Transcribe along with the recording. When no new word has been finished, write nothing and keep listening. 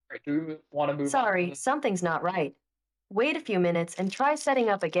do we want to move on from Sorry, this? something's not right. Wait a few minutes and try setting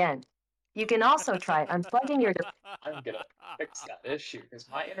up again. You can also try unplugging your device. I'm gonna fix that issue because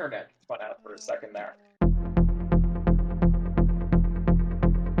my internet just went out for a second there.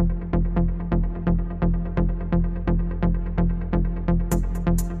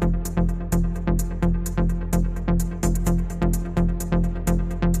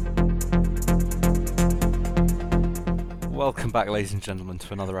 Welcome back, ladies and gentlemen,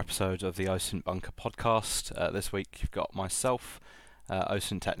 to another episode of the OSINT Bunker podcast. This week you've got myself,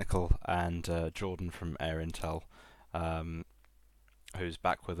 OSINT Technical, and Jordan from Air Intel, who's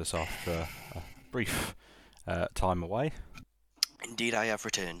back with us after a brief time away. Indeed, I have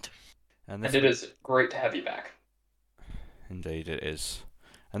returned. And it is great to have you back. Indeed, it is.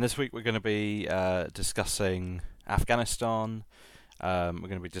 And this week we're going to be discussing Afghanistan. We're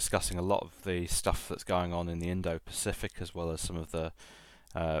going to be discussing a lot of the stuff that's going on in the Indo-Pacific, as well as some of the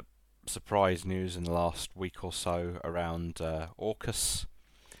surprise news in the last week or so around AUKUS.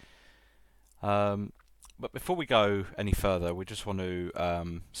 But before we go any further, we just want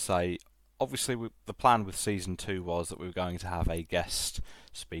to say, obviously, the plan with Season 2 was that we were going to have a guest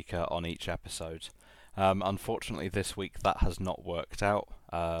speaker on each episode. Unfortunately, this week that has not worked out.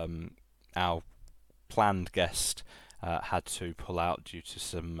 Our planned guest had to pull out due to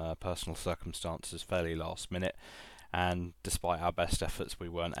some personal circumstances fairly last minute, and despite our best efforts we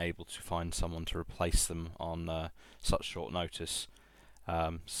weren't able to find someone to replace them on such short notice.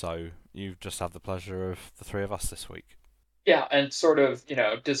 So you just have the pleasure of the three of us this week. Yeah, and sort of,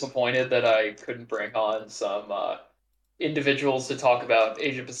 disappointed that I couldn't bring on some individuals to talk about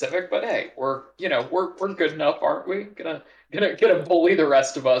Asia Pacific, but hey, we're good enough, aren't we? Gonna bully the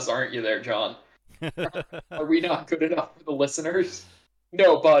rest of us, aren't you there, John? Are we not good enough for the listeners?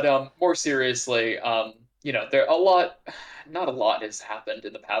 No, but more seriously, there not a lot has happened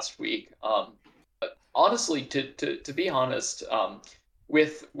in the past week. But honestly, to be honest,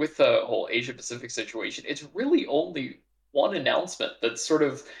 with the whole Asia Pacific situation, it's really only one announcement that's sort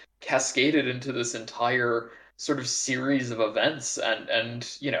of cascaded into this entire sort of series of events, and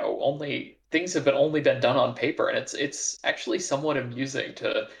only things have been only been done on paper, and it's actually somewhat amusing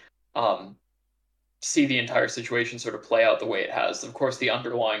to um see the entire situation sort of play out the way it has. Of course, the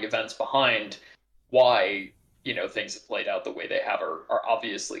underlying events behind why things have played out the way they have are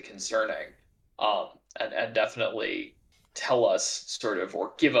obviously concerning, and definitely tell us sort of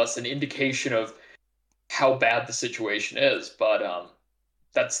or give us an indication of how bad the situation is. But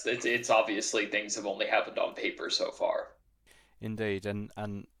it's obviously things have only happened on paper so far. Indeed, and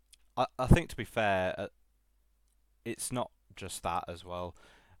I think, to be fair, it's not just that as well.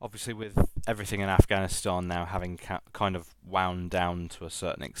 Obviously, with everything in Afghanistan now having kind of wound down to a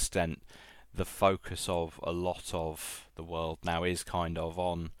certain extent, the focus of a lot of the world now is kind of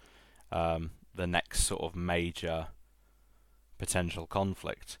on the next sort of major potential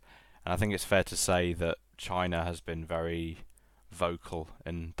conflict. And I think it's fair to say that China has been very vocal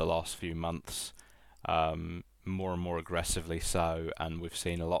in the last few months, more and more aggressively so, and we've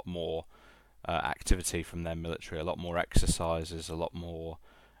seen a lot more activity from their military, a lot more exercises, a lot more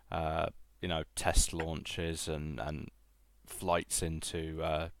test launches and flights into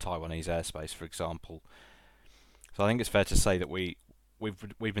Taiwanese airspace, for example. So I think it's fair to say that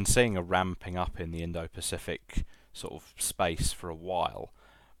we've been seeing a ramping up in the Indo-Pacific sort of space for a while,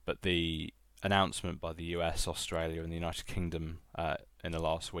 but the announcement by the US, Australia, and the United Kingdom in the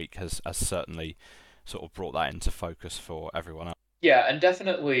last week has certainly sort of brought that into focus for everyone else. Yeah, and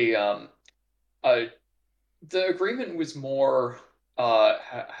definitely, the agreement was more.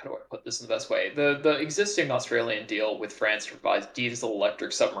 How do I put this in the best way? The existing Australian deal with France to provide diesel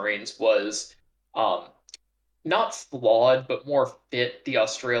electric submarines was um, not flawed, but more fit the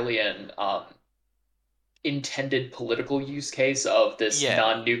Australian intended political use case of this Yeah,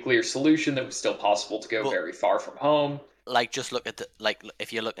 non-nuclear solution that was still possible to go but very far from home. just look at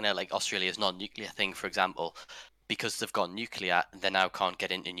if you're looking at like Australia's non-nuclear thing, for example, because they've gone nuclear, they now can't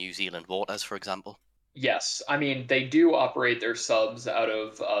get into New Zealand waters, for example. Yes, I mean they do operate their subs out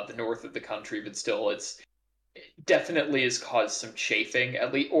of the north of the country, but still, it definitely has caused some chafing,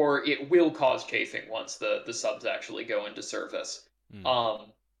 at least, or it will cause chafing once the subs actually go into service. Mm.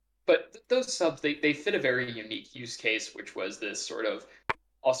 Um, but those subs, they fit a very unique use case, which was this sort of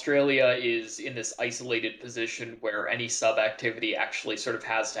Australia is in this isolated position where any sub activity actually sort of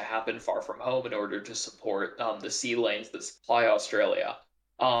has to happen far from home in order to support the sea lanes that supply Australia.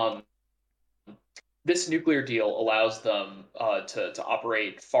 Um, this nuclear deal allows them to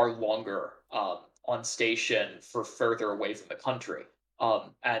operate far longer on station for further away from the country.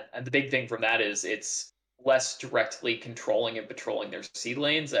 And the big thing from that is it's less directly controlling and patrolling their sea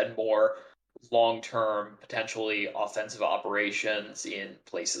lanes and more long-term, potentially offensive operations in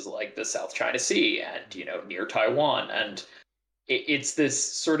places like the South China Sea and near Taiwan. And it's this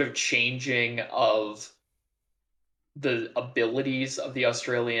sort of changing of the abilities of the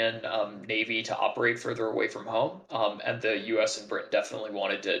Australian Navy to operate further away from home. And the US and Britain definitely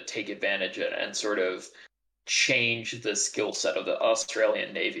wanted to take advantage of it and sort of change the skill set of the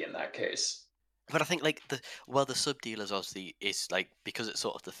Australian Navy in that case. But I think like the sub deal is obviously is like because it's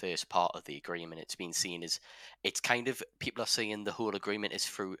sort of the first part of the agreement. It's been seen as it's kind of people are saying the whole agreement is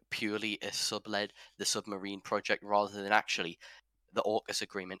through purely a sub-led the submarine project rather than actually the AUKUS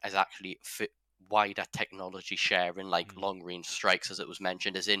agreement is actually wider technology sharing like Mm. long range strikes as it was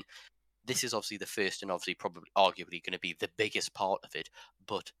mentioned as in this is obviously the first and obviously probably arguably going to be the biggest part of it,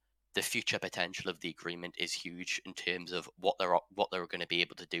 but the future potential of the agreement is huge in terms of what they're going to be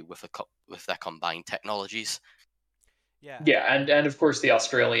able to do with with their combined technologies. Yeah, and Yeah, and of course the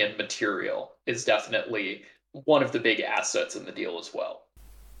Australian material is definitely one of the big assets in the deal as well.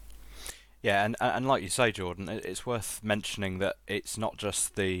 yeah, and like you say, Jordan, it's worth mentioning that it's not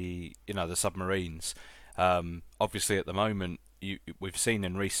just the submarines. Obviously, at the moment, we've seen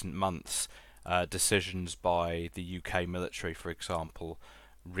in recent months decisions by the UK military, for example,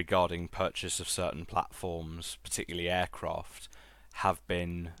 regarding purchase of certain platforms, particularly aircraft, have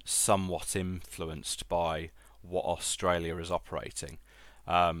been somewhat influenced by what Australia is operating.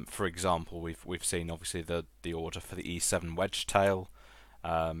 For example, we've seen obviously the order for the E7 Wedgetail.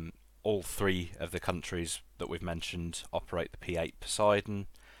 Um, all three of the countries that we've mentioned operate the P8 Poseidon,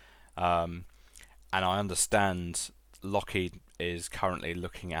 um, and I understand Lockheed is currently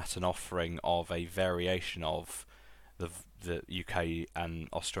looking at an offering of a variation of the UK and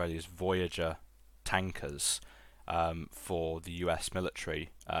Australia's Voyager tankers for the US military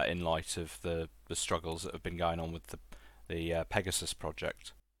in light of the struggles that have been going on with the Pegasus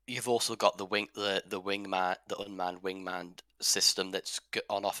project. You've also got the wingman, the unmanned wingman system that's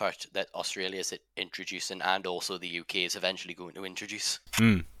on offer that Australia is introducing, and also the UK is eventually going to introduce.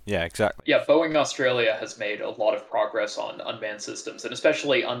 Yeah, exactly. Yeah, Boeing Australia has made a lot of progress on unmanned systems and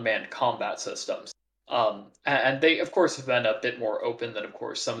especially unmanned combat systems. And they, of course, have been a bit more open than, of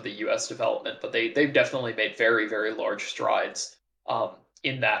course, some of the U.S. development, but they've definitely made very, very large strides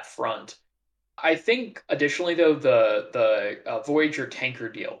in that front. I think, additionally, though, the Voyager tanker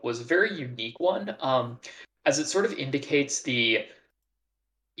deal was a very unique one, as it sort of indicates the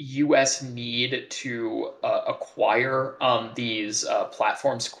US need to acquire these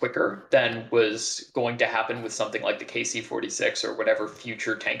platforms quicker than was going to happen with something like the KC-46 or whatever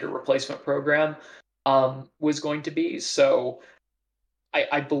future tanker replacement program was going to be. So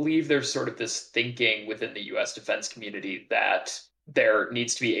I believe there's sort of this thinking within the US defense community that there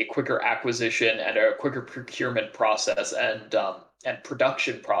needs to be a quicker acquisition and a quicker procurement process and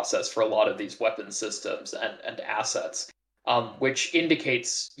production process for a lot of these weapon systems and assets, which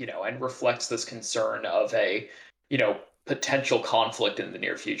indicates, and reflects this concern of a, potential conflict in the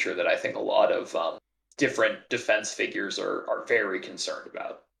near future that I think a lot of different defense figures are very concerned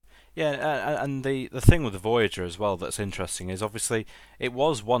about. Yeah, and the thing with the Voyager as well that's interesting is obviously it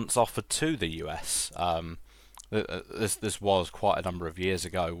was once offered to the US. This was quite a number of years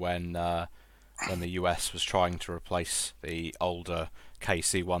ago when the US was trying to replace the older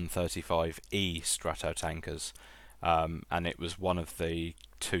KC-135E Stratotankers, and it was one of the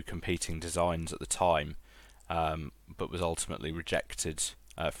two competing designs at the time, but was ultimately rejected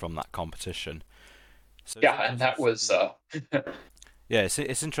from that competition. So it's Yeah, and interesting. that was Yeah,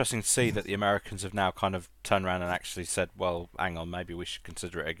 it's interesting to see that the Americans have now kind of turned around and actually said, well, hang on, maybe we should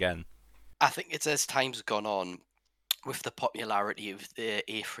consider it again. I think it's as time's gone on with the popularity of the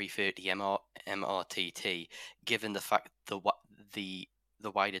A330 MRTT, given the fact the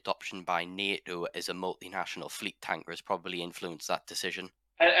the wide adoption by NATO as a multinational fleet tanker has probably influenced that decision.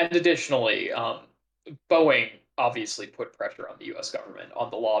 and additionally, Boeing obviously put pressure on the U.S. government on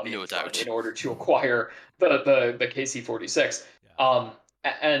the lobbying No front in doubt. order to acquire the KC-46, Yeah.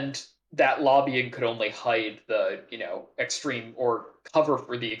 and that lobbying could only hide the extreme or cover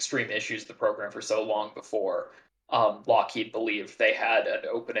for the extreme issues of the program for so long before Lockheed believed they had an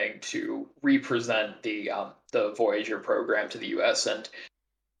opening to represent the Voyager program to the U.S. And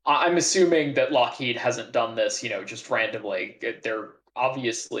I'm assuming that Lockheed hasn't done this, just randomly. There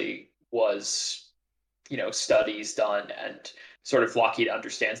obviously was, studies done, and sort of Lockheed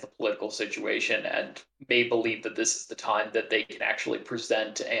understands the political situation and may believe that this is the time that they can actually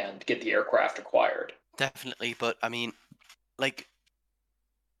present and get the aircraft acquired. Definitely, but I mean, like,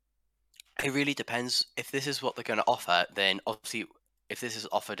 it really depends. If this is what they're going to offer, then obviously, if this is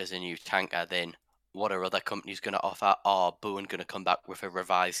offered as a new tanker, then what are other companies going to offer? Are Boeing going to come back with a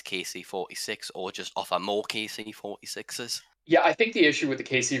revised KC-46 or just offer more KC-46s? Yeah, I think the issue with the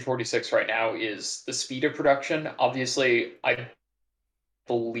KC-46 right now is the speed of production. Obviously, I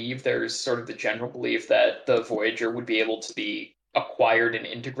believe there's sort of the general belief that the Voyager would be able to be acquired and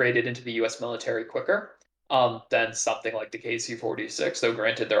integrated into the US military quicker than something like the KC-46. Though,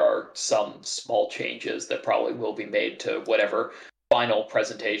 granted, there are some small changes that probably will be made to whatever final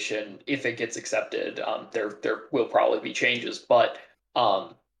presentation, if it gets accepted. There will probably be changes, but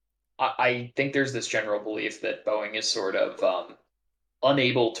um, I think there's this general belief that Boeing is sort of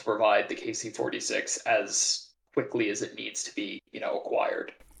unable to provide the KC-46 as quickly as it needs to be,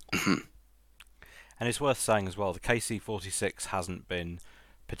 acquired. And it's worth saying as well, the KC-46 hasn't been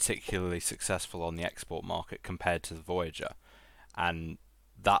particularly successful on the export market compared to the Voyager, and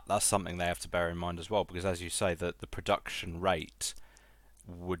that's something they have to bear in mind as well, because as you say, that the production rate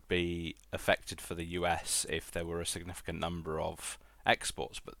would be affected for the US if there were a significant number of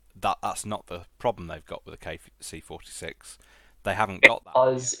exports, but that's not the problem they've got with the KC-46. They haven't got that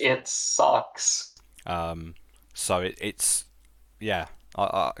many Because it exports. sucks. So it's yeah,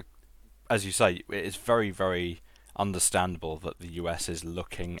 as you say, it is very, very understandable that the US is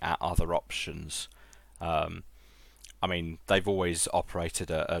looking at other options. Um, I mean, they've always operated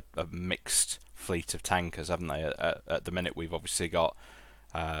a mixed fleet of tankers, haven't they? At the minute, we've obviously got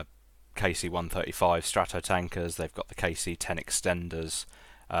KC-135 Stratotankers, they've got the KC-10 extenders,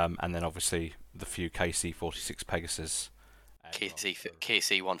 and then obviously the few KC-46 Pegasus aircraft.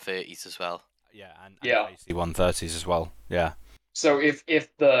 KC-130s as well. Yeah, and Yeah. KC-130s as well. Yeah. So if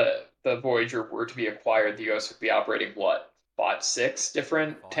the Voyager were to be acquired, the US would be operating what, five, six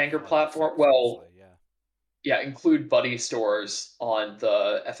different tanker Five or platform? six, I'd Well, say, yeah. yeah, include buddy stores on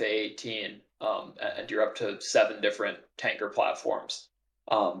the FA-18, Yeah. and you're up to seven different tanker platforms,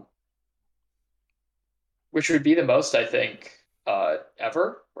 um, which would be the most, I think,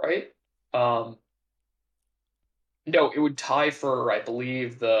 ever, right? Um, no, it would tie for, I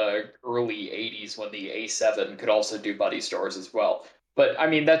believe, the early 80s when the A7 could also do buddy stores as well. But I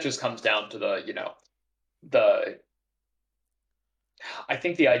mean, that just comes down to the I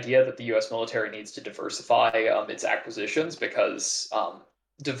think the idea that the U.S. military needs to diversify its acquisitions because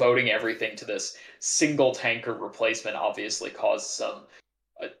devoting everything to this single tanker replacement obviously caused some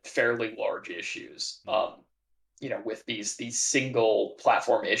fairly large issues. Mm. With these single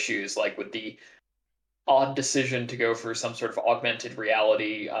platform issues, like with the odd decision to go for some sort of augmented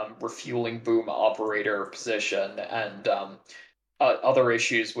reality refueling boom operator position, and other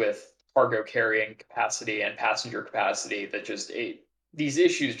issues with cargo carrying capacity and passenger capacity that these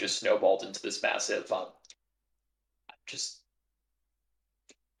issues just snowballed into this massive just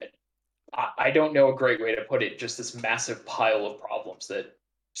I don't know a great way to put it, just this massive pile of problems that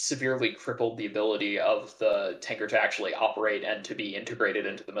severely crippled the ability of the tanker to actually operate and to be integrated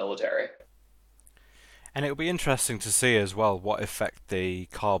into the military. And it'll be interesting to see as well what effect the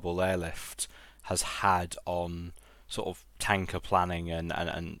Kabul airlift has had on sort of tanker planning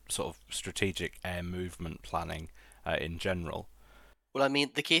and sort of strategic air movement planning in general. Well, I mean,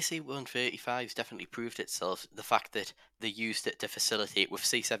 the KC-135's definitely proved itself. The fact that they used it to facilitate with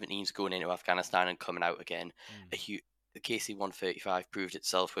C-17s going into Afghanistan and coming out again. Mm. The KC-135 proved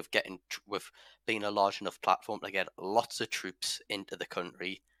itself with with being a large enough platform to get lots of troops into the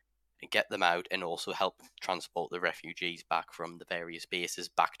country and get them out, and also help transport the refugees back from the various bases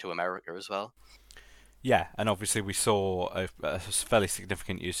back to America as well. Yeah, and obviously we saw a fairly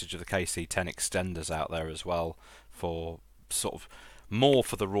significant usage of the KC-10 extenders out there as well for sort of more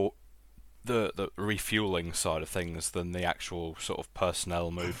for the refueling side of things than the actual sort of personnel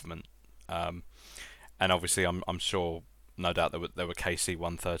movement. Um, and obviously, I'm sure, no doubt, there were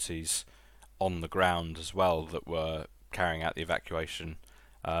KC-130s on the ground as well that were carrying out the evacuation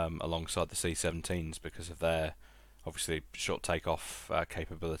alongside the C-17s because of their obviously short takeoff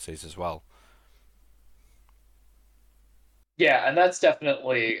capabilities as well. Yeah, and that's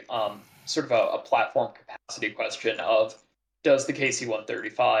definitely sort of a platform capacity question of, does the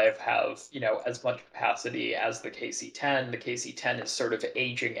KC-135 have, as much capacity as the KC-10? The KC-10 is sort of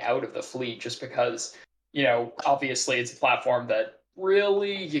aging out of the fleet just because, obviously it's a platform that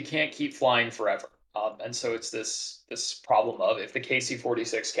really you can't keep flying forever. And so it's this problem of, if the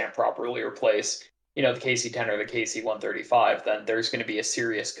KC-46 can't properly replace, the KC-10 or the KC-135, then there's going to be a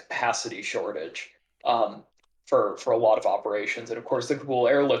serious capacity shortage. Um, for a lot of operations. And of course, the Kabul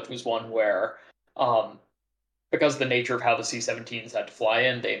airlift was one where, um, because of the nature of how the C-17s had to fly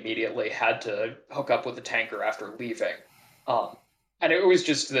in, they immediately had to hook up with the tanker after leaving. Um, and it was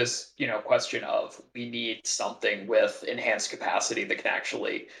just this, question of, we need something with enhanced capacity that can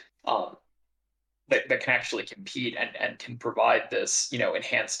actually um, that can actually compete and can provide this,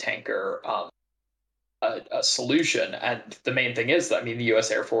 enhanced tanker a solution. And the main thing is that, I mean, the U.S.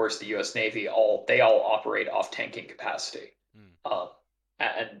 Air Force, the U.S. Navy, all operate off tanking capacity, Mm.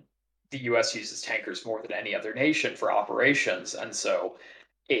 and the U.S. uses tankers more than any other nation for operations, and so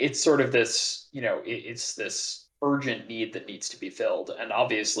it's sort of this, it's this urgent need that needs to be filled, and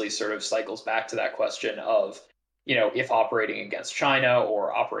obviously sort of cycles back to that question of, if operating against China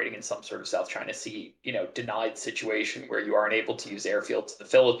or operating in some sort of South China Sea, denied situation where you aren't able to use airfields in the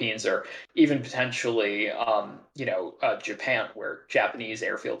Philippines or even potentially, Japan, where Japanese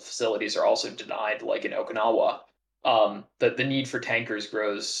airfield facilities are also denied, like in Okinawa. The need for tankers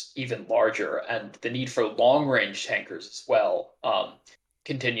grows even larger, and the need for long range tankers as well.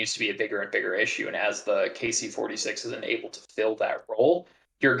 Continues to be a bigger and bigger issue. And as the KC-46 isn't able to fill that role,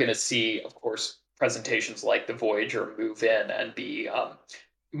 you're going to see, of course, presentations like the Voyager move in and be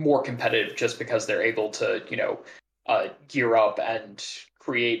more competitive just because they're able to, gear up and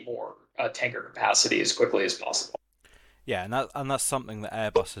create more tanker capacity as quickly as possible. Yeah, and that's something that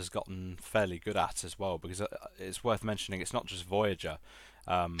Airbus has gotten fairly good at as well, because it's worth mentioning it's not just Voyager.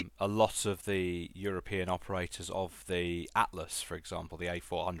 A lot of the European operators of the Atlas, for example, the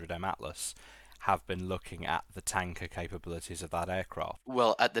A400M Atlas, have been looking at the tanker capabilities of that aircraft.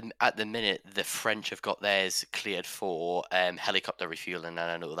 Well, at the minute, the French have got theirs cleared for helicopter refueling,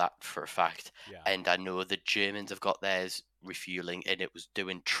 and I know that for a fact. Yeah. And I know the Germans have got theirs refueling, and it was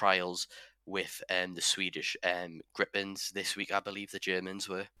doing trials with the Swedish Gripens this week, I believe the Germans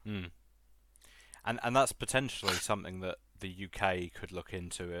were. Mm. And that's potentially something that the UK could look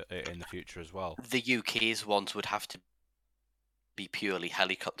into in the future as well. The UK's ones would have to be purely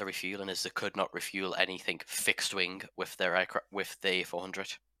helicopter refueling, as they could not refuel anything fixed wing with their aircraft with the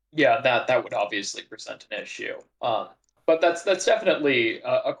 400. Yeah, that would obviously present an issue. But that's definitely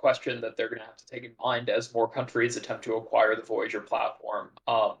a question that they're going to have to take in mind as more countries attempt to acquire the Voyager platform.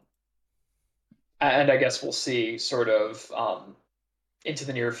 And I guess we'll see sort of into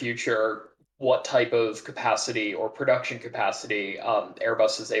the near future what type of capacity or production capacity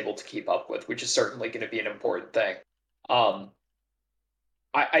Airbus is able to keep up with, which is certainly going to be an important thing. Um,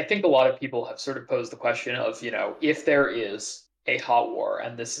 I think a lot of people have sort of posed the question of, if there is a hot war,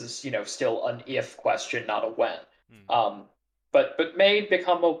 and this is, still an if question, not a when, Mm. but may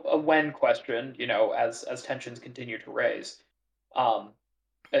become a when question, as tensions continue to raise. Um,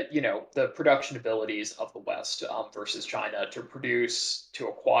 the production abilities of the West versus China to produce, to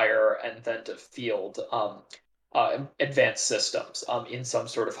acquire, and then to field advanced systems in some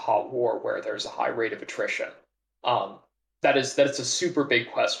sort of hot war where there's a high rate of attrition. Um, that is a super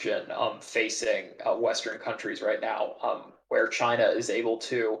big question facing Western countries right now, where China is able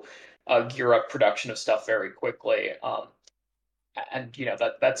to gear up production of stuff very quickly, and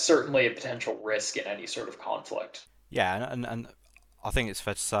that's certainly a potential risk in any sort of conflict. Yeah, and I think it's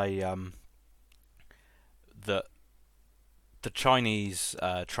fair to say that the Chinese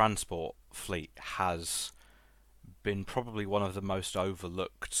transport fleet has been probably one of the most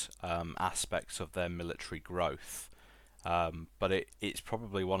overlooked aspects of their military growth. But it's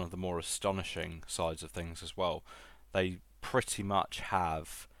probably one of the more astonishing sides of things as well. They pretty much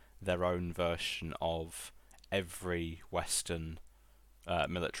have their own version of every Western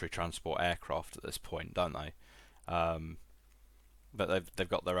military transport aircraft at this point, don't they? But they've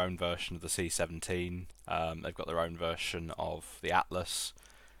got their own version of the C-17. They've got their own version of the Atlas.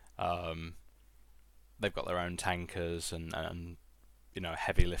 Um, they've got their own tankers and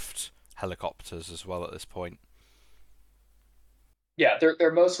heavy lift helicopters as well at this point. Yeah,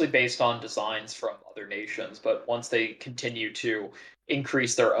 they're mostly based on designs from other nations, but once they continue to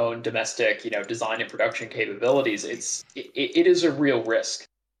increase their own domestic, design and production capabilities, it is a real risk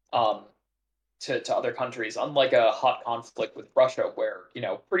um, to other countries. Unlike a hot conflict with Russia, where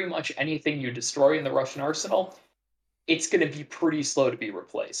pretty much anything you destroy in the Russian arsenal, it's going to be pretty slow to be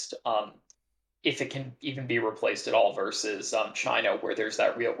replaced, if it can even be replaced at all. Versus China, where there's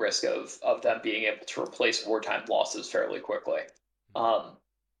that real risk of them being able to replace wartime losses fairly quickly. Um,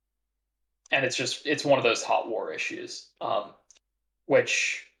 and it's one of those hot war issues,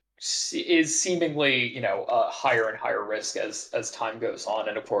 which is seemingly a higher and higher risk as time goes on.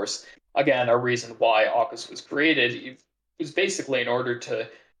 And of course, again, a reason why AUKUS was created was basically in order to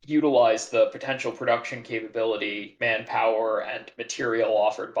utilize the potential production capability, manpower, and material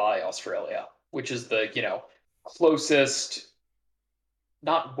offered by Australia, which is the closest,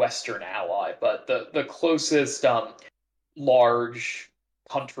 not Western ally, but the closest large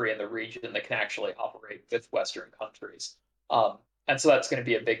country in the region that can actually operate with Western countries. And so that's going to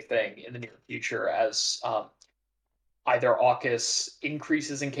be a big thing in the near future as either AUKUS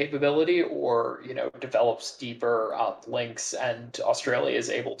increases in capability or develops deeper links, and Australia is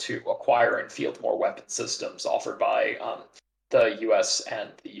able to acquire and field more weapon systems offered by the US and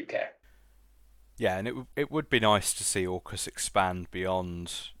the UK. Yeah, and it would be nice to see AUKUS expand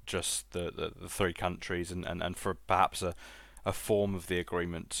beyond just the three countries, and for perhaps a form of the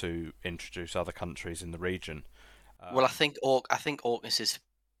agreement to introduce other countries in the region. Well, Um, I think AUKUS is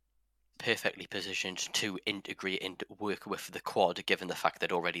perfectly positioned to integrate and work with the Quad, given the fact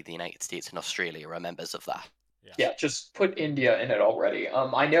that already the United States and Australia are members of that. yeah. Yeah, just put India in it already.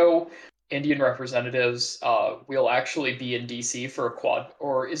 I know Indian representatives will actually be in DC for a quad,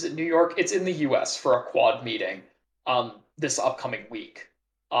 or is it New York? It's in the US for a quad meeting this upcoming week.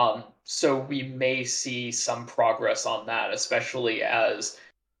 So we may see some progress on that, especially as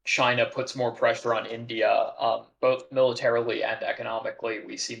China puts more pressure on India, both militarily and economically.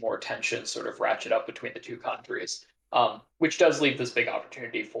 We see more tension sort of ratchet up between the two countries, which does leave this big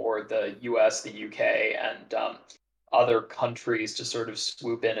opportunity for the US, the UK, and other countries to sort of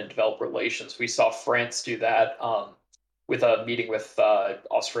swoop in and develop relations. We saw France do that with a meeting with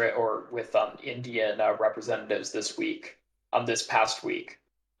Australia or with Indian representatives this past week.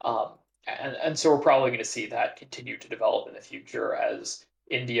 Um, and so we're probably going to see that continue to develop in the future as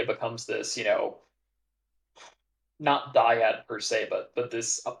India becomes this, not dyad per se, but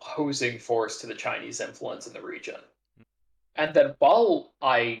this opposing force to the Chinese influence in the region. And then while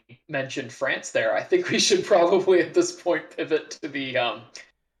I mentioned France there, I think we should probably at this point pivot to the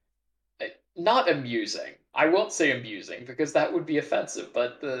not amusing. I won't say amusing because that would be offensive,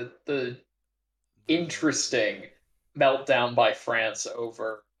 but the The interesting meltdown by France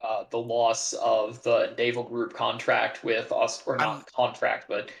over the loss of the naval group contract with us, or I'm not contract,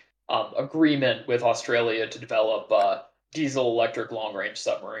 but agreement with Australia to develop diesel electric long range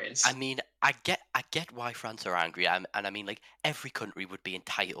I submarines. mean, I get why France are angry, and I mean, like every country would be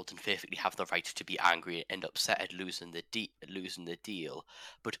entitled and perfectly have the right to be angry and upset at losing the deal.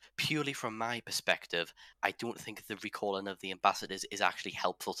 But purely from my perspective, I don't think the recalling of the ambassadors is actually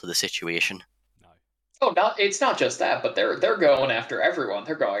helpful to the situation. no. Oh, not it's not just that, but they're going after everyone.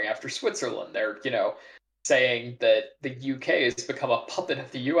 They're going after Switzerland. They're saying that the UK has become a puppet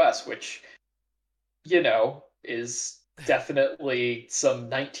of the US, which is definitely some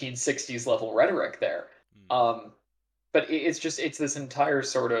 1960s level rhetoric there. Mm. Um, but it's this entire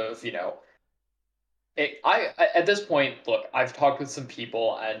sort of at this point, look, I've talked with some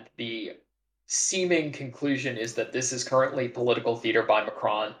people, and the seeming conclusion is that this is currently political theater by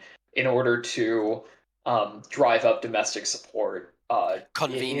Macron in order to drive up domestic support in the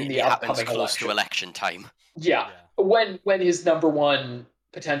Conveniently happens upcoming close to election. election time. Yeah, Yeah. when his number one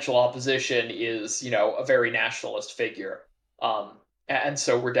potential opposition is a very nationalist figure, and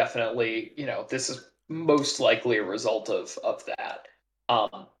so we're definitely this is most likely a result of that.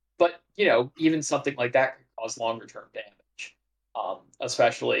 But even something like that could cause longer term damage,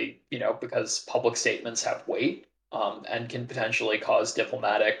 especially because public statements have weight, and can potentially cause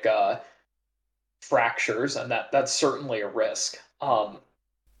diplomatic fractures, and that's certainly a risk.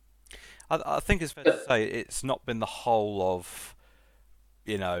 I think it's fair to But say it's not been the whole of,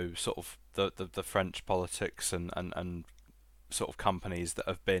 sort of the French politics and sort of companies that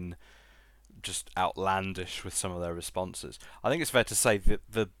have been just outlandish with some of their responses. I think it's fair to say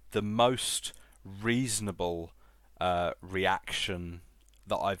that the most reasonable reaction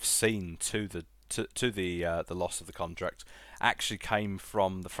that I've seen to the loss of the contract actually came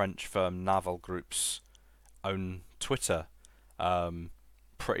from the French firm Naval Group's own Twitter, um,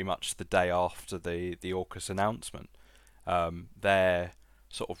 pretty much the day after the AUKUS announcement. Their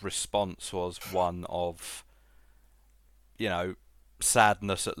sort of response was one of, you know,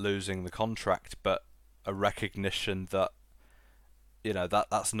 sadness at losing the contract, but a recognition that,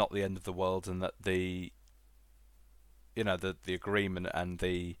 that's not the end of the world, and that the agreement and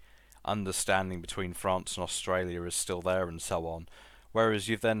the understanding between France and Australia is still there, and so on. Whereas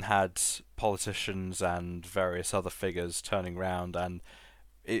you've then had politicians and various other figures turning round and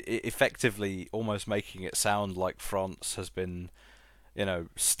effectively almost making it sound like France has been,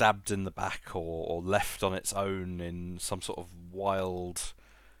 stabbed in the back, or left on its own in some sort of wild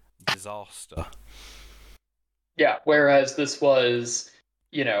disaster. yeah, whereas this was,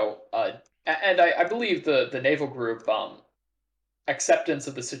 and I believe the naval group acceptance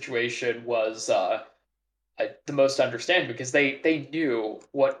of the situation was the most understanding because they knew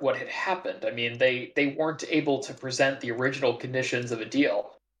what had happened. I mean, they weren't able to present the original conditions of a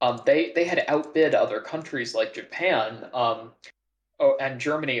deal. They had outbid other countries like Japan and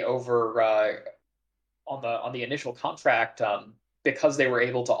Germany over on the initial contract. because they were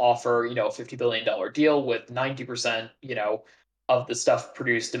able to offer, a $50 billion deal with 90%, of the stuff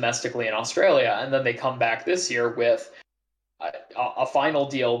produced domestically in Australia. And then they come back this year with a final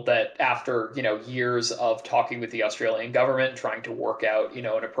deal that, after years of talking with the Australian government, trying to work out an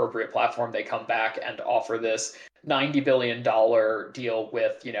appropriate platform, they come back and offer this $90 billion deal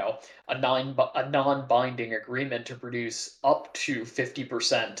with a non-binding agreement to produce up to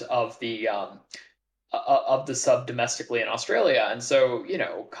 50% of the sub domestically in Australia. And so,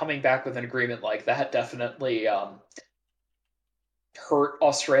 coming back with an agreement like that definitely hurt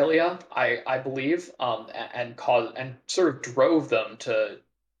Australia, I believe, and caused and sort of drove them to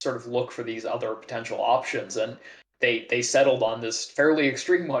sort of look for these other potential options. And they settled on this fairly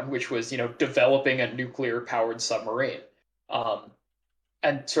extreme one, which was developing a nuclear powered submarine. Um,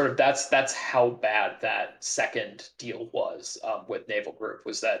 and sort of that's how bad that second deal was, with Naval Group,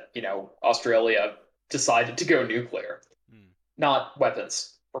 was that Australia decided to go nuclear, Mm. not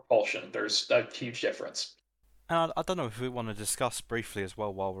weapons propulsion. There's a huge difference. And I don't know if we want to discuss briefly as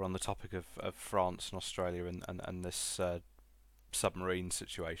well, while we're on the topic of France and Australia and this submarine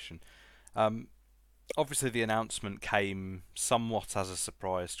situation. Um, Obviously, the announcement came somewhat as a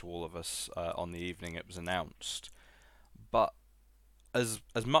surprise to all of us on the evening it was announced, but as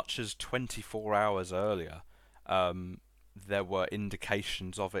much as 24 hours earlier, um, there were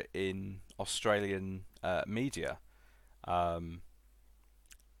indications of it in Australian media. Um,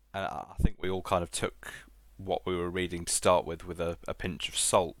 and I think we all kind of took what we were reading to start with a pinch of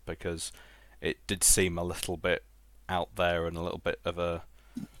salt, because it did seem a little bit out there and a little bit of a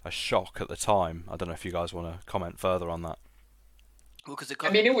shock at the time. I don't know if you guys want to comment further on that. Well, because it I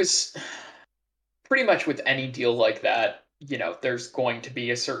got mean, it was pretty much with any deal like that, there's going to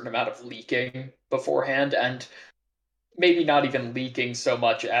be a certain amount of leaking beforehand, and maybe not even leaking so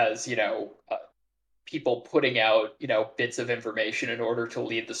much as, people putting out, bits of information in order to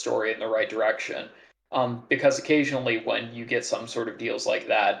lead the story in the right direction. Because occasionally when you get some sort of deals like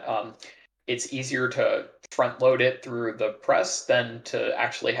that, it's easier to front load it through the press than to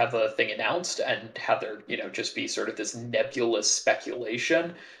actually have the thing announced and have there, just be sort of this nebulous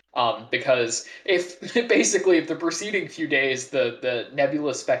speculation. Because if basically, if the preceding few days the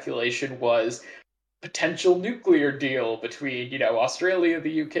nebulous speculation was potential nuclear deal between Australia,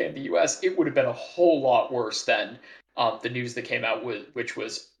 the UK, and the US, it would have been a whole lot worse than the news that came out with, which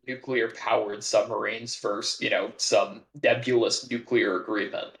was nuclear powered submarines versus some nebulous nuclear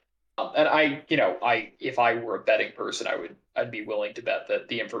agreement. And I if I were a betting person, I'd be willing to bet that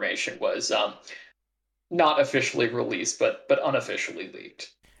the information was not officially released, but unofficially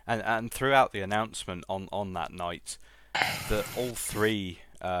leaked. And throughout the announcement on that night, all three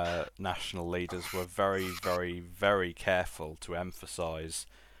national leaders were very, very, very careful to emphasise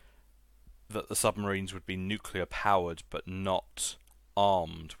that the submarines would be nuclear powered, but not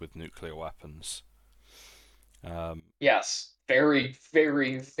armed with nuclear weapons. Um, Yes, very,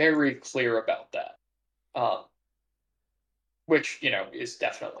 very, very clear about that. Um, which is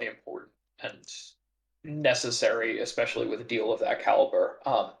definitely important and necessary, especially with a deal of that caliber.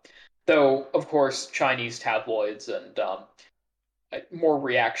 Though, of course, Chinese tabloids and more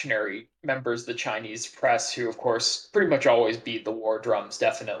reactionary members of the Chinese press, who, of course, pretty much always beat the war drums,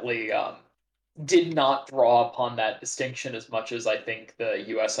 definitely did not draw upon that distinction as much as I think the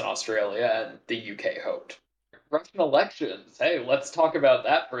US and Australia and the UK hoped. Russian elections. Hey, let's talk about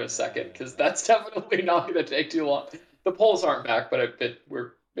that for a second, because yeah. that's definitely not going to take too long. The polls aren't back, but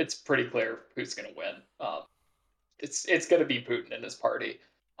it's pretty clear who's going to win. It's going to be Putin and his party.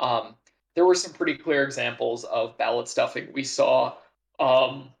 Um, there were some pretty clear examples of ballot stuffing we saw,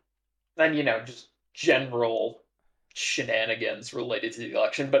 and just general shenanigans related to the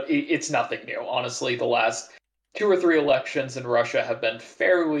election. But it's nothing new, honestly. The last two or three elections in Russia have been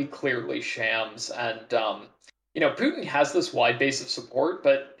fairly clearly shams, and Putin has this wide base of support,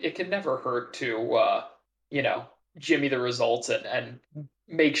 but it can never hurt to you know jimmy the results and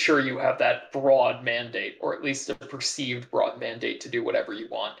make sure you have that broad mandate, or at least a perceived broad mandate, to do whatever you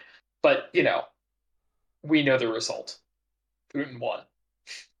want. But we know the result. Putin won.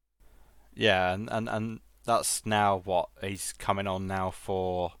 Yeah, and that's now what he's coming on now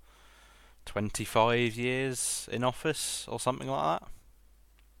for 25 years in office or something like that.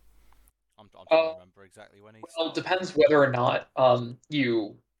 I'm trying to Uh, remember exactly when he Well, it started. depends whether or not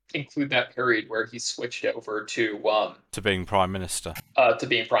you include that period where he switched over To being prime minister. to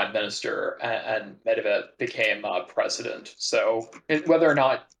being prime minister, and Medvedev became president. So whether or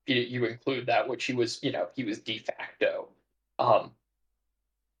not you include that, which he was de facto um,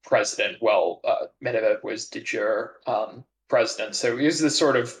 president, while Medvedev was de jure president. So it was this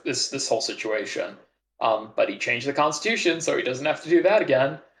sort of this whole situation. But he changed the constitution, so he doesn't have to do that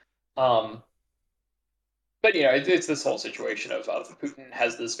again. Um, but it's this whole situation of Putin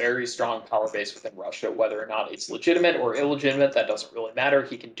has this very strong power base within Russia, whether or not it's legitimate or illegitimate, that doesn't really matter.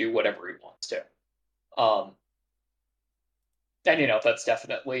 He can do whatever he wants to. Um, and that's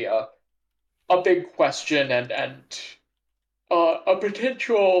definitely a big question and a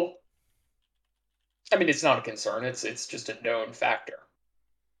potential. I mean, it's not a concern. It's just a known factor.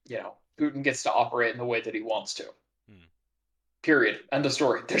 Putin gets to operate in the way that he wants to. Hmm. Period. End of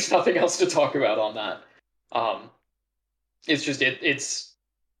story. There's nothing else to talk about on that. Um, it's just it's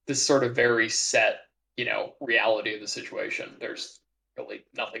this sort of very set, reality of the situation. There's really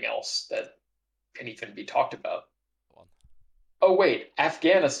nothing else that can even be talked about. Oh wait,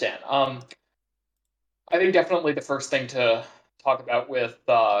 Afghanistan. I think definitely the first thing to talk about with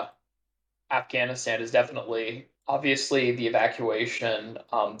Afghanistan is definitely obviously the evacuation.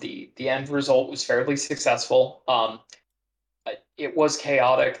 The end result was fairly successful. It was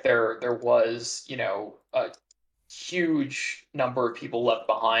chaotic. There was a huge number of people left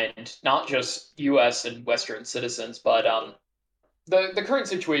behind, not just U.S. and Western citizens, but the current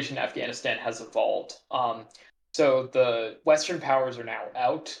situation in Afghanistan has evolved. So the Western powers are now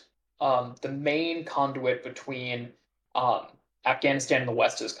out. The main conduit between um, Afghanistan and the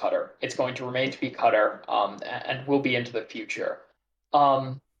West is Qatar. It's going to remain to be Qatar, and will be into the future.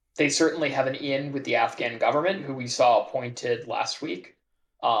 Um, they certainly have an in with the Afghan government, who we saw appointed last week.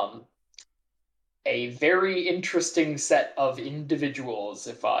 Um, a very interesting set of individuals,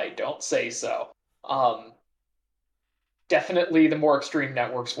 if I don't say so. Um, Definitely the more extreme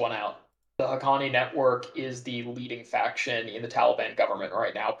networks won out. The Haqqani network is the leading faction in the Taliban government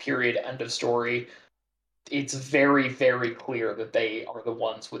right now. Period. End of story. It's very, very clear that they are the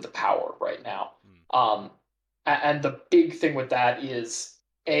ones with the power right now. Hmm. And the big thing with that is,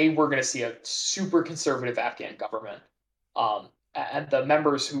 we're going to see a super conservative Afghan government. And the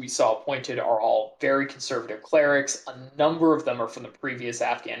members who we saw appointed are all very conservative clerics. A number of them are from the previous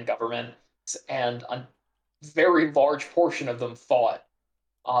Afghan government, and a very large portion of them fought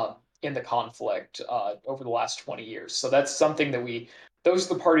um, in the conflict over the last 20 years. So that's something that those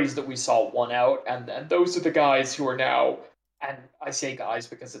are the parties that we saw won out, and those are the guys who are now, and I say guys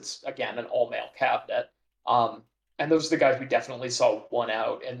because it's, again, an all male cabinet. Um, and those are the guys we definitely saw won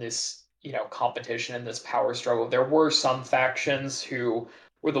out in this, competition, in this power struggle. There were some factions who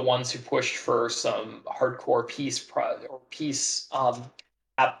were the ones who pushed for some hardcore peace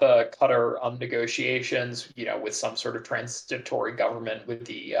at the Qatar negotiations, with some sort of transitory government with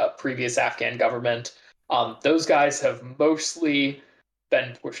the previous Afghan government. Those guys have mostly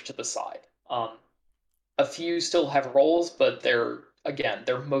been pushed to the side. A few still have roles, but they're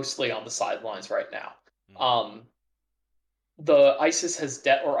mostly on the sidelines right now. Hmm. The ISIS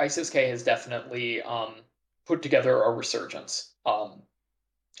K has definitely put together a resurgence.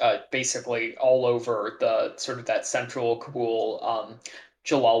 Basically all over the sort of that central Kabul,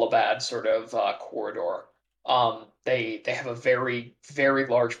 Jalalabad sort of corridor. They have a very, very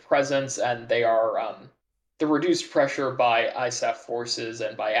large presence, and they are the reduced pressure by ISAF forces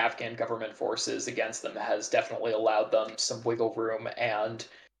and by Afghan government forces against them has definitely allowed them some wiggle room, and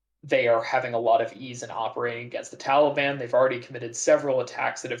they are having a lot of ease in operating against the Taliban. They've already committed several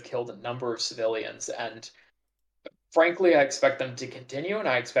attacks that have killed a number of civilians, and frankly, I expect them to continue, and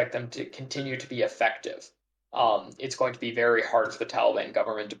I expect them to continue to be effective. It's going to be very hard for the Taliban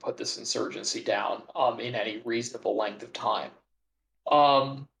government to put this insurgency down in any reasonable length of time.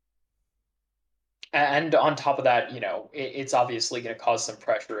 Um, and on top of that, it's obviously going to cause some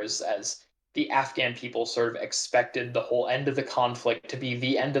pressure as the Afghan people sort of expected the whole end of the conflict to be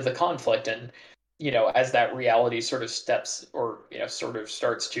the end of the conflict, and as that reality sort of steps, or sort of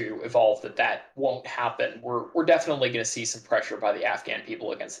starts to evolve, that won't happen. We're definitely going to see some pressure by the Afghan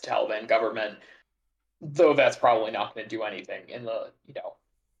people against the Taliban government, though that's probably not going to do anything in the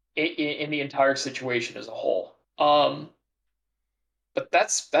in the entire situation as a whole. But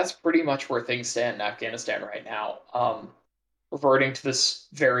that's pretty much where things stand in Afghanistan right now. Reverting to this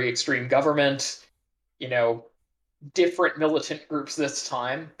very extreme government, you know, different militant groups this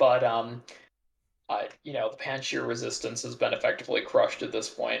time, but the Panjshir resistance has been effectively crushed at this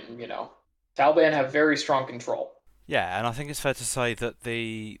point, and Taliban have very strong control. Yeah, and I think it's fair to say that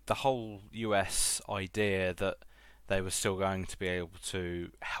the whole US idea that they were still going to be able to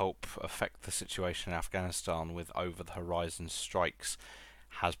help affect the situation in Afghanistan with over the horizon strikes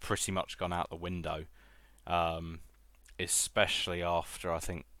has pretty much gone out the window. Um, Especially after I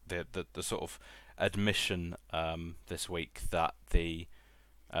think the sort of admission this week that the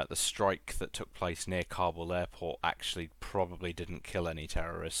strike that took place near Kabul airport actually probably didn't kill any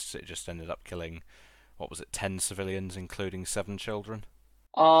terrorists. It just ended up killing what was it, 10 civilians, including 7 children.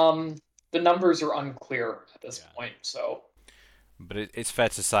 Um, the numbers are unclear at this Yeah. point, so But it's fair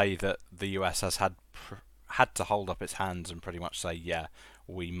to say that the US has had to hold up its hands and pretty much say, yeah,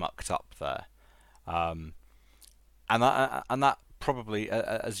 we mucked up there. Um, and that probably,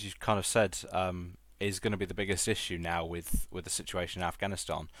 as you kind of said, is going to be the biggest issue now with the situation in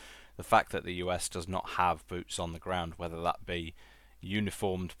Afghanistan. The fact that the US does not have boots on the ground, whether that be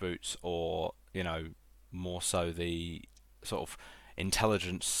uniformed boots or more so the sort of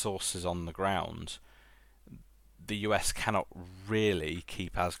intelligence sources on the ground, the US cannot really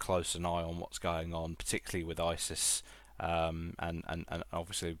keep as close an eye on what's going on, particularly with ISIS, and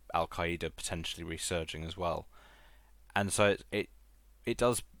obviously Al Qaeda potentially resurging as well. And so it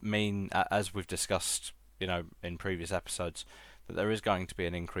does mean, as we've discussed, in previous episodes, that there is going to be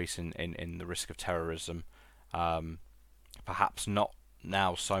an increase in the risk of terrorism. Um, Perhaps not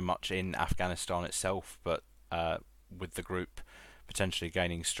now so much in Afghanistan itself, but with the group potentially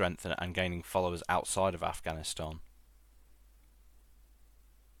gaining strength and gaining followers outside of Afghanistan.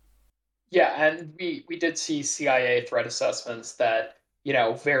 yeah, and we did see CIA threat assessments that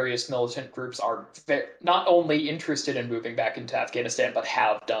various militant groups are not only interested in moving back into Afghanistan but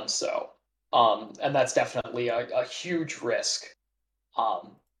have done so. And that's definitely a huge risk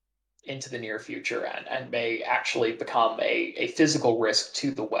um, into the near future and may actually become a physical risk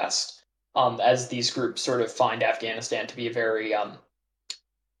to the West as these groups sort of find Afghanistan to be a very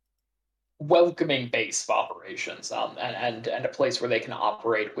welcoming base of operations and a place where they can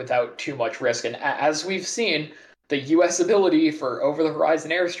operate without too much risk. And as we've seen, the U.S. ability for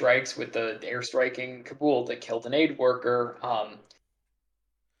over-the-horizon airstrikes with the airstriking Kabul that killed an aid worker,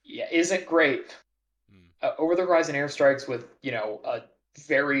 yeah, isn't great. Mm. Over-the-horizon airstrikes with a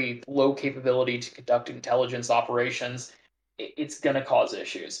very low capability to conduct intelligence operations, it's going to cause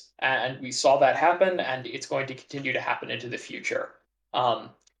issues, and we saw that happen, and it's going to continue to happen into the future. Um,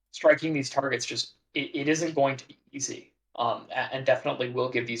 Striking these targets it isn't going to be easy, and definitely will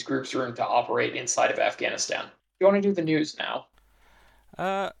give these groups room to operate inside of Afghanistan. You want to do the news now?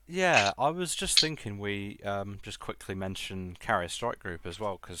 Yeah, I was just thinking we just quickly mention Carrier Strike Group as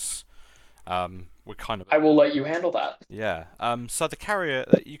well, because we're kind of I at will the. let you handle that. Yeah. So the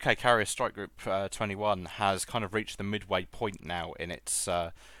UK Carrier Strike Group 21 has kind of reached the midway point now in its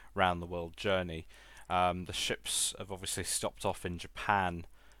round the world journey. The ships have obviously stopped off in Japan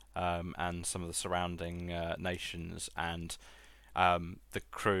and some of the surrounding nations, and the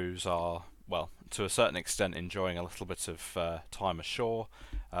crews are, well, to a certain extent, enjoying a little bit of time ashore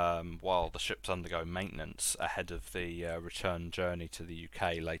while the ships undergo maintenance ahead of the return journey to the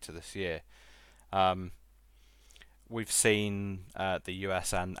UK later this year. Um, we've seen the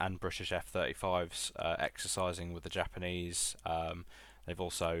US and British F-35s exercising with the Japanese. They've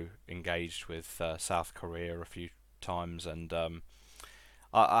also engaged with South Korea a few times, and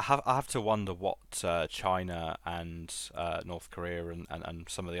I have to wonder what China and North Korea and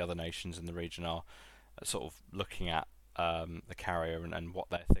some of the other nations in the region are sort of looking at the carrier and what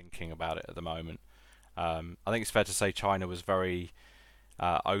they're thinking about it at the moment. I think it's fair to say China was very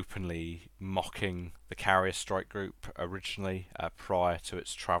openly mocking the carrier strike group originally prior to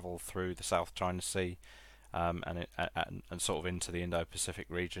its travel through the South China Sea and sort of into the Indo-Pacific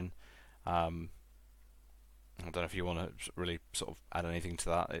region. Um, I don't know if you want to really sort of add anything to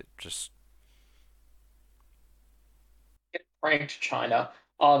that. It just. Pranked China.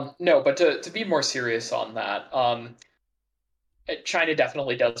 No, but to be more serious on that, China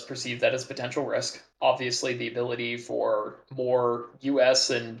definitely does perceive that as a potential risk. Obviously, the ability for more U.S.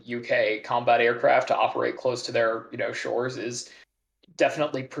 and UK combat aircraft to operate close to their shores is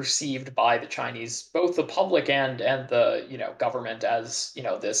definitely perceived by the Chinese, both the public and the government, as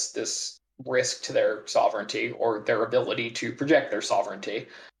this risk to their sovereignty or their ability to project their sovereignty.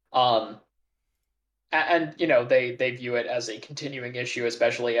 Um, and they view it as a continuing issue,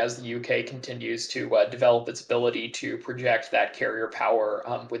 especially as the UK continues to develop its ability to project that carrier power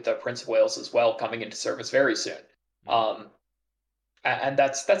with the Prince of Wales as well coming into service very soon. Mm. Um, and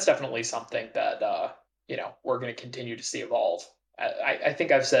that's definitely something that we're going to continue to see evolve. I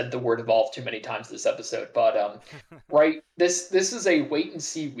think I've said the word evolve too many times this episode, but right, this is a wait and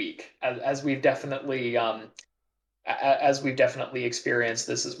see week, as we've definitely experienced.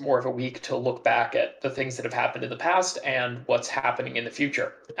 This is more of a week to look back at the things that have happened in the past and what's happening in the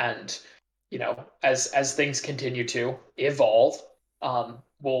future. And as things continue to evolve,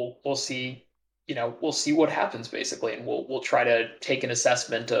 we'll see. We'll see what happens basically, and we'll try to take an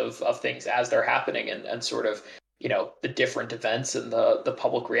assessment of things as they're happening and sort of the different events and the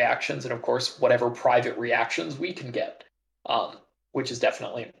public reactions, and of course whatever private reactions we can get, um, which is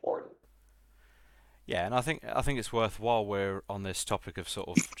definitely important. Yeah, and I think it's worth, while we're on this topic of sort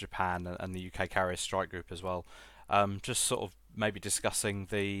of Japan and the UK carrier strike group as well, just sort of maybe discussing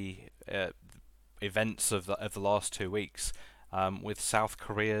the events of the last 2 weeks, with South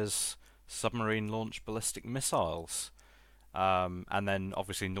Korea's submarine launched ballistic missiles, and then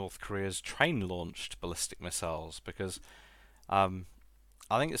obviously North Korea's train launched ballistic missiles. Because um,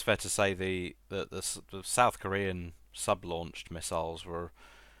 I think it's fair to say the South Korean sub launched missiles were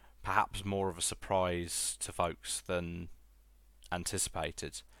perhaps more of a surprise to folks than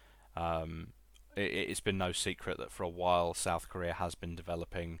anticipated. Um, it's been no secret that for a while South Korea has been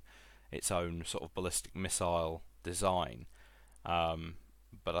developing its own sort of ballistic missile design. Um,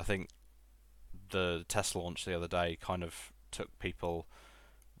 but I think the test launch the other day kind of took people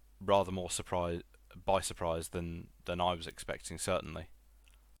rather more by surprise than I was expecting, certainly.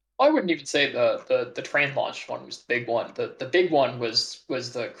 I wouldn't even say the train launched one was the big one. The big one was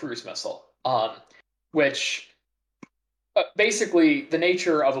the cruise missile, which basically the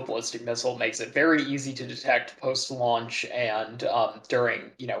nature of a ballistic missile makes it very easy to detect post launch and during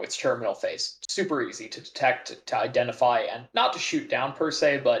its terminal phase. Super easy to detect, to identify, and not to shoot down per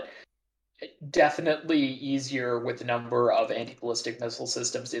se, but definitely easier with the number of anti-ballistic missile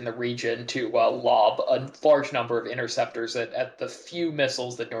systems in the region to lob a large number of interceptors at the few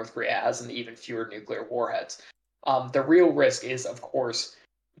missiles that North Korea has and the even fewer nuclear warheads. The real risk is, of course,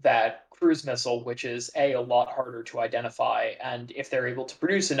 that cruise missile, which is a lot harder to identify, and if they're able to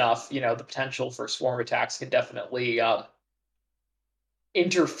produce enough, the potential for swarm attacks can definitely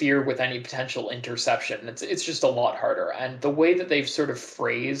interfere with any potential interception. It's just a lot harder. And the way that they've sort of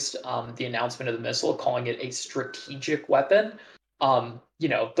phrased the announcement of the missile, calling it a strategic weapon,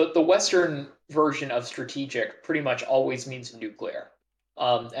 the Western version of strategic pretty much always means nuclear.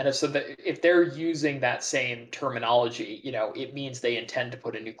 And if they're using that same terminology, it means they intend to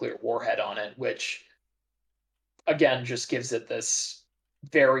put a nuclear warhead on it, which again just gives it this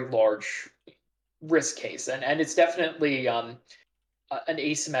very large risk case. And it's definitely an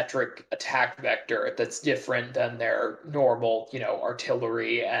asymmetric attack vector that's different than their normal,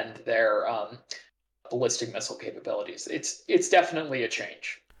 artillery and their ballistic missile capabilities. It's definitely a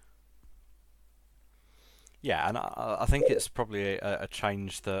change. Yeah, and I think it's probably a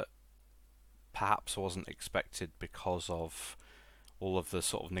change that perhaps wasn't expected because of all of the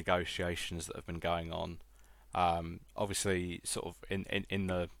sort of negotiations that have been going on. Obviously, sort of in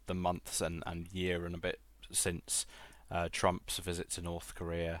the months and year and a bit since Trump's visit to North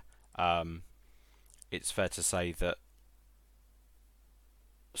Korea, it's fair to say that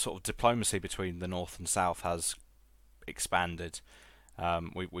sort of diplomacy between the North and South has expanded.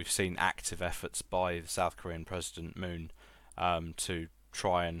 We've seen active efforts by the South Korean President Moon to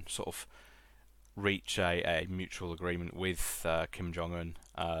try and sort of reach a mutual agreement with Kim Jong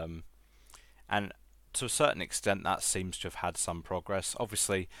Un, and to a certain extent that seems to have had some progress.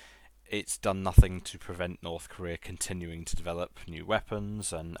 Obviously, it's done nothing to prevent North Korea continuing to develop new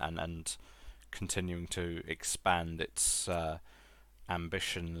weapons and continuing to expand its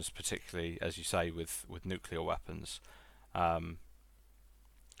ambitions, particularly as you say with nuclear weapons. Um,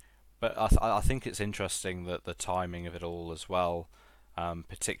 but I think it's interesting that the timing of it all as well,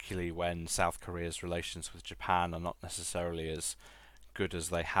 particularly when South Korea's relations with Japan are not necessarily as good as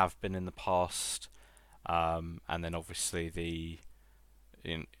they have been in the past, and then obviously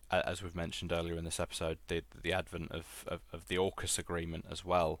as we've mentioned earlier in this episode, the advent of the AUKUS agreement as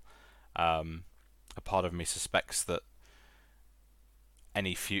well. A part of me suspects that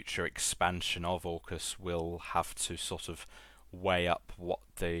any future expansion of AUKUS will have to sort of weigh up what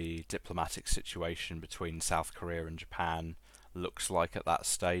the diplomatic situation between South Korea and Japan looks like at that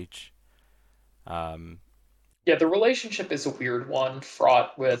stage. Um, Yeah, the relationship is a weird one,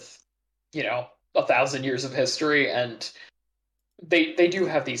 fraught with, 1,000 years of history, and they do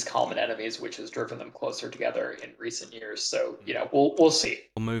have these common enemies, which has driven them closer together in recent years. So, we'll see.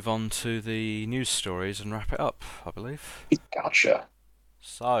 we'll move on to the news stories and wrap it up, I believe. Gotcha.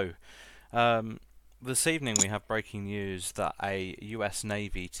 So, um, this evening we have breaking news that a US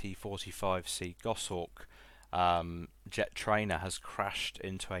Navy T-45C Goshawk jet trainer has crashed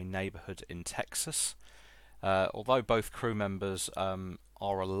into a neighbourhood in Texas. Although both crew members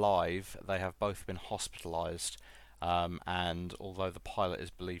are alive, they have both been hospitalised, and although the pilot is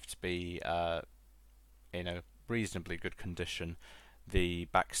believed to be in a reasonably good condition, the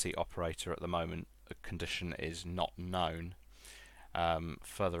backseat operator at the moment, the condition is not known.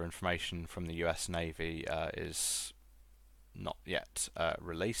 Further information from the US Navy is not yet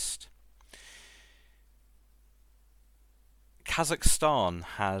released. Kazakhstan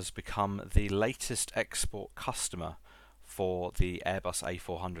has become the latest export customer for the Airbus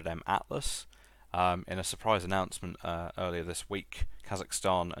A400M Atlas. In a surprise announcement earlier this week,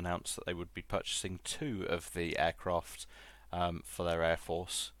 Kazakhstan announced that they would be purchasing two of the aircraft for their air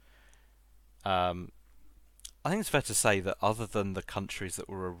force. Um, I think it's fair to say that other than the countries that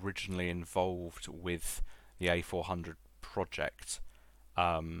were originally involved with the A400 project,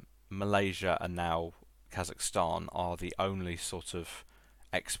 Malaysia and now Kazakhstan are the only sort of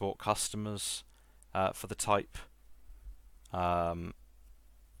export customers for the type. Um,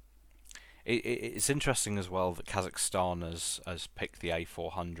 it's interesting as well that Kazakhstan has picked the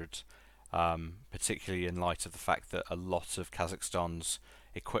A400, particularly in light of the fact that a lot of Kazakhstan's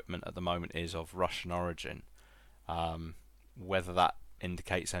equipment at the moment is of Russian origin. Whether that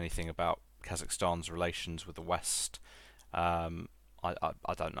indicates anything about Kazakhstan's relations with the West, I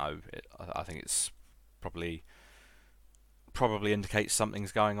don't know. I think it's probably indicates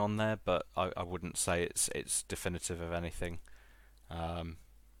something's going on there, but I wouldn't say it's definitive of anything. Um,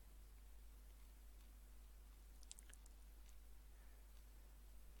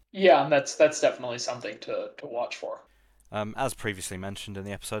 Yeah, and that's definitely something to watch for. as previously mentioned in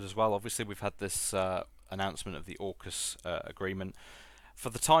the episode as well, obviously we've had this announcement of the AUKUS agreement. For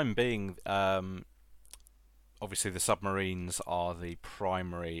the time being, obviously the submarines are the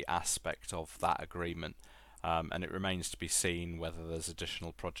primary aspect of that agreement, and it remains to be seen whether there's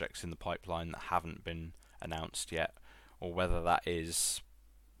additional projects in the pipeline that haven't been announced yet, or whether that is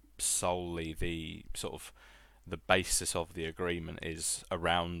solely the sort of the basis of the agreement is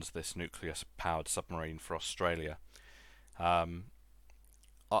around this nuclear-powered submarine for Australia. Um,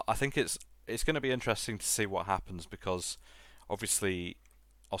 I think it's going to be interesting to see what happens because obviously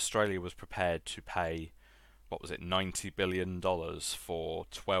Australia was prepared to pay what was it, $90 billion for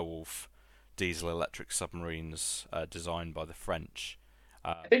 12 diesel electric submarines designed by the French.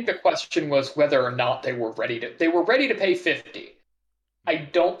 I think the question was whether or not they were ready to pay 50. I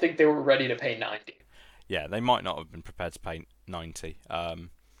don't think they were ready to pay 90. Yeah, they might not have been prepared to pay 90.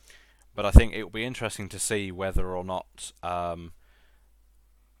 But I think it will be interesting to see whether or not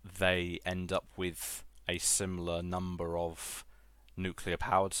they end up with a similar number of nuclear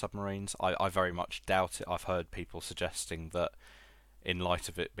powered submarines. I very much doubt it. I've heard people suggesting that in light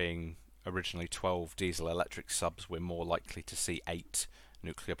of it being originally 12 diesel electric subs, we're more likely to see 8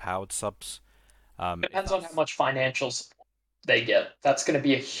 nuclear powered subs. If Depends on how that's much financial support they get. That's going to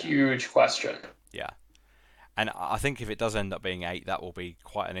be a yeah, huge question. yeah. And I think if it does end up being 8, that will be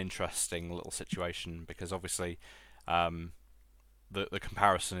quite an interesting little situation because obviously um, the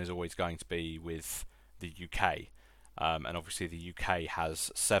comparison is always going to be with the UK. And obviously the UK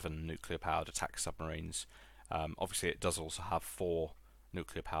has 7 nuclear-powered attack submarines. Obviously it does also have 4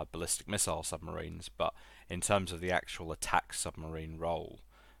 nuclear-powered ballistic missile submarines, but in terms of the actual attack submarine role,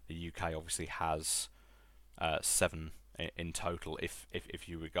 the UK obviously has 7 in total. If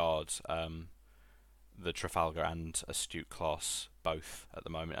you regard the Trafalgar and Astute class both at the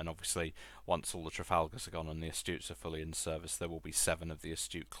moment, and obviously once all the Trafalgars are gone and the Astutes are fully in service, there will be 7 of the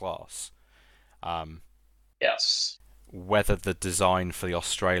Astute class. Um, Yes. Whether the design for the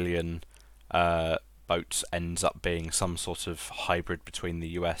Australian uh, boats ends up being some sort of hybrid between the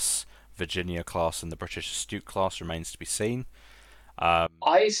US Virginia class and the British Astute class remains to be seen. Um,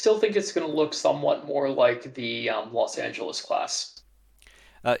 I still think it's going to look somewhat more like the Los Angeles class.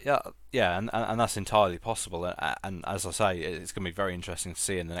 yeah, yeah, and that's entirely possible. And as I say, it's going to be very interesting to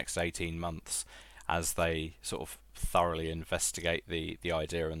see in the next 18 months as they sort of thoroughly investigate the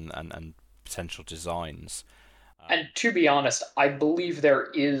idea and potential designs. And to be honest, I believe there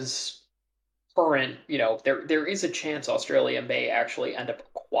is there is a chance Australia may actually end up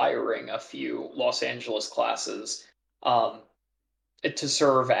acquiring a few Los Angeles classes um, to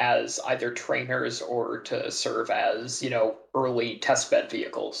serve as either trainers or to serve as, early testbed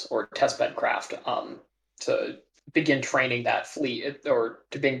vehicles or testbed craft to begin training that fleet or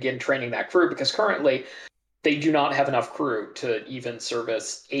to begin training that crew because currently they do not have enough crew to even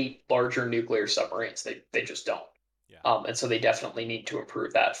service 8 larger nuclear submarines. They just don't. Yeah. And so they definitely need to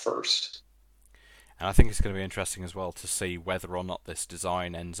improve that first. And I think it's going to be interesting as well to see whether or not this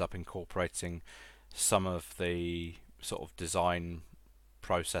design ends up incorporating some of the sort of design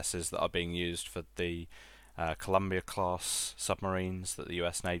processes that are being used for the Columbia class submarines that the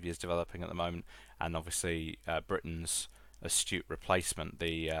US Navy is developing at the moment, and obviously Britain's astute replacement,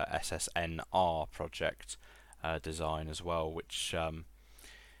 the SSNR project design as well, which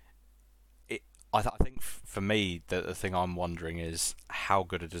I think for me the thing I'm wondering is how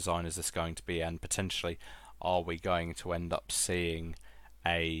good a design is this going to be, and potentially are we going to end up seeing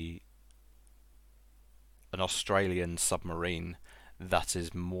a an Australian submarine that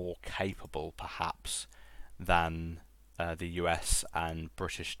is more capable perhaps than the US and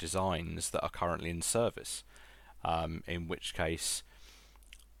British designs that are currently in service. In which case,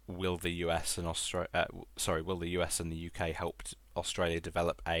 will the US and will the US and the UK help Australia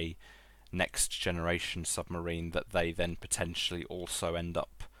develop a next generation submarine that they then potentially also end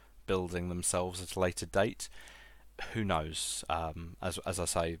up building themselves at a later date? Who knows? As I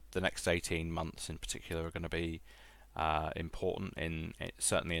say, the next 18 months in particular are going to be important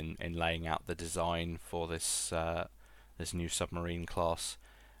certainly in laying out the design for this new submarine class,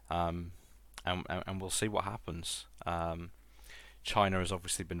 and we'll see what happens. China has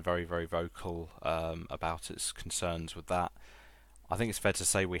obviously been very, very vocal about its concerns with that. I think it's fair to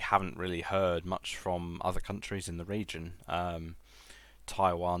say we haven't really heard much from other countries in the region.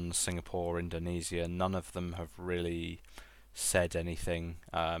 Taiwan, Singapore, Indonesia, none of them have really said anything.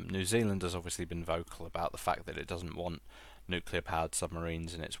 New Zealand has obviously been vocal about the fact that it doesn't want nuclear-powered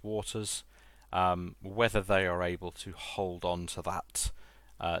submarines in its waters. Whether they are able to hold on to that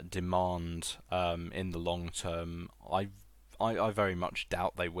demand in the long term, I very much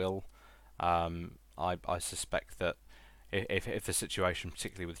doubt they will. I suspect that if the situation,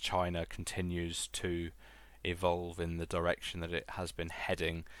 particularly with China, continues to evolve in the direction that it has been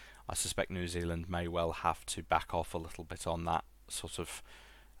heading, I suspect New Zealand may well have to back off a little bit on that sort of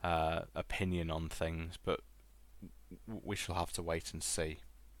opinion on things, but we shall have to wait and see.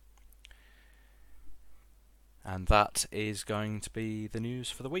 And that is going to be the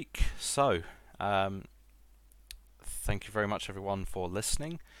news for the week. So, thank you very much, everyone, for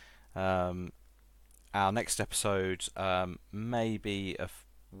listening. Our next episode may be a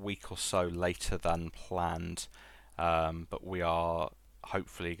week or so later than planned, but we are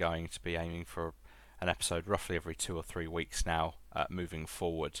hopefully going to be aiming for an episode roughly every 2 or 3 weeks now, moving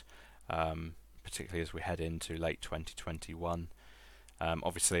forward, particularly as we head into late 2021.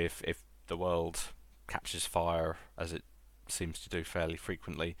 Obviously, if the world catches fire, as it seems to do fairly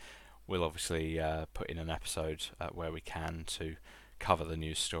frequently, we'll obviously put in an episode where we can to cover the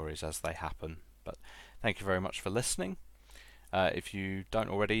news stories as they happen. But thank you very much for listening. If you don't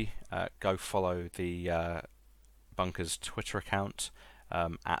already, go follow the Bunker's Twitter account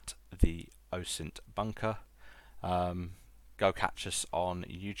at the OSINT Bunker. Go catch us on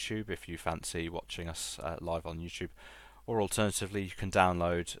YouTube if you fancy watching us live on YouTube, or alternatively you can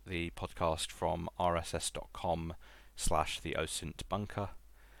download the podcast from rss.com/the OSINT Bunker,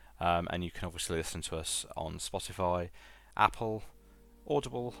 and you can obviously listen to us on Spotify, Apple,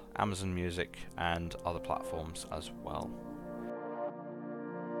 Audible, Amazon Music, and other platforms as well.